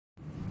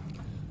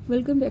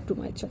Welcome back to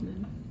my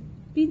channel.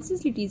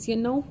 Princess Letizia,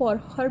 known for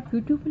her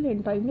beautiful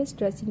and timeless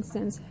dressing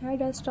sense,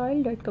 had a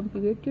style that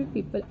captivated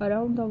people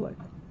around the world.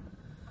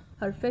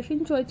 Her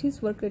fashion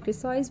choices were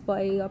criticized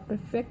by a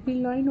perfect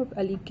line of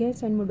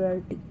elegance and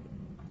modernity.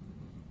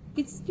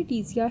 Princess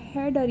Letizia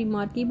had a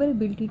remarkable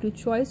ability to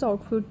choose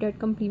outfits that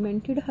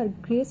complemented her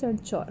grace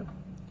and charm.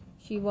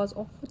 She was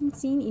often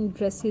seen in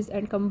dresses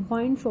and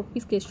combined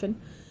sophistication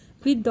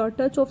with the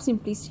touch of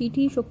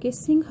simplicity,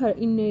 showcasing her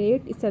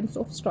innate sense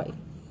of style.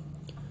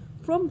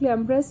 From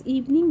glamorous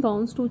evening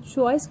gowns to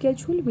choice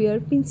casual wear,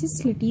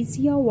 Princess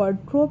Letizia's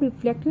wardrobe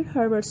reflected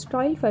her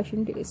versatile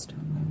fashion taste.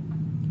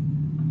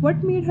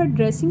 What made her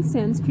dressing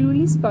sense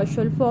truly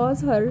special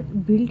was her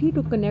ability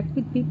to connect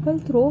with people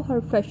through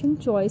her fashion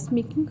choice,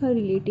 making her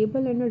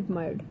relatable and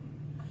admired.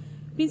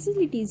 Princess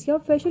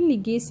Letizia's fashion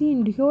legacy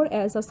endured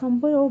as a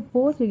symbol of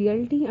both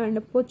reality and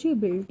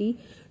approachability,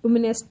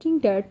 demonstrating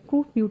that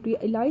true beauty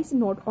lies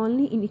not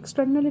only in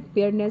external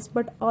appearance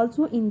but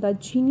also in the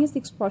genius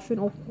expression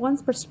of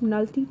one's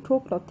personality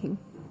through clothing.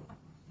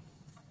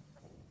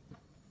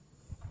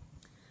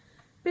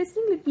 Princess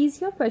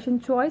Letizia's fashion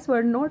choices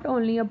were not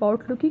only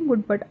about looking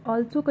good but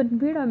also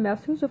conveyed a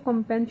message of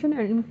compassion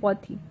and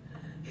empathy.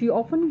 She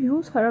often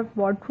used her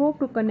wardrobe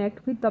to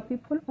connect with the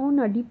people on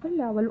a deeper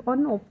level.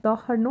 One of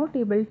her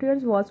notable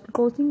traits was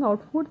choosing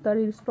outfits that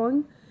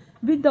corresponded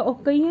with the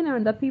occasion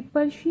and the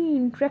people she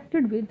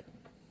interacted with.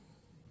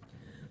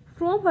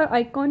 From her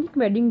iconic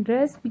wedding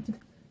dress, which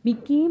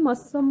became a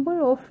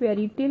symbol of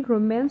fairy tale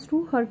romance,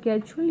 to her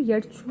casual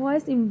yet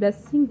choice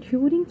embracing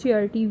during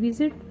charity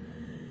visits,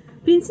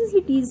 Princess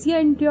Letizia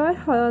interior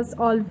has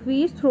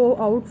always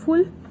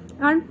thoughtful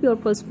and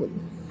purposeful.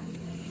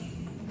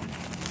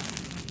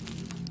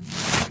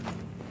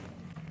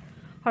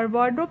 Her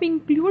wardrobe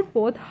includes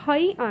both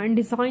high-end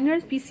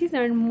designer pieces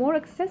and more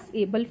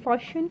accessible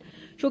fashion,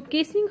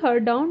 showcasing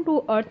her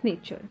down-to-earth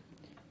nature.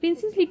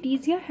 Princess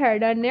Letizia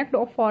had a knack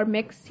for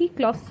maxi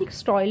classic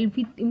style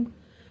with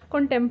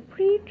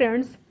contemporary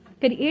trends,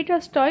 create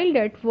a style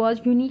that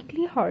was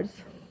uniquely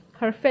hers.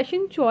 Her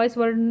fashion choices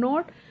were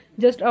not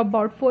just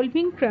about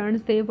following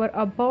trends, they were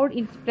about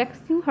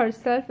expressing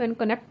herself and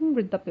connecting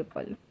with the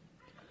people.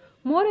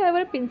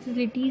 Moreover, Princess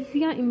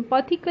Letizia's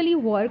empathically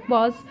work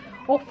was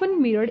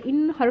often mirrored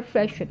in her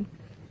fashion.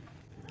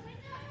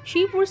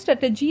 She would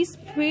strategies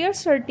where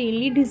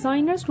certainly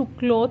designers to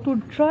clothes to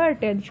draw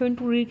attention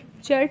to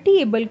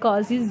charitable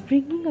causes,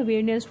 bringing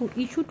awareness to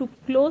issues too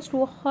close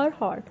to her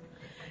heart.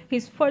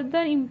 His further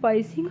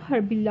emphasizing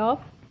her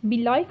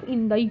belief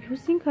in the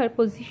using her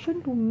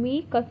position to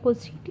make a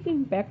positive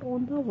impact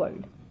on the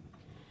world.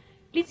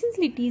 Princess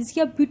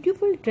Letizia's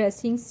beautiful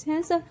dressing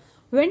sense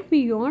went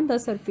beyond the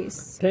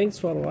surface. Thanks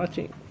for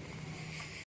watching.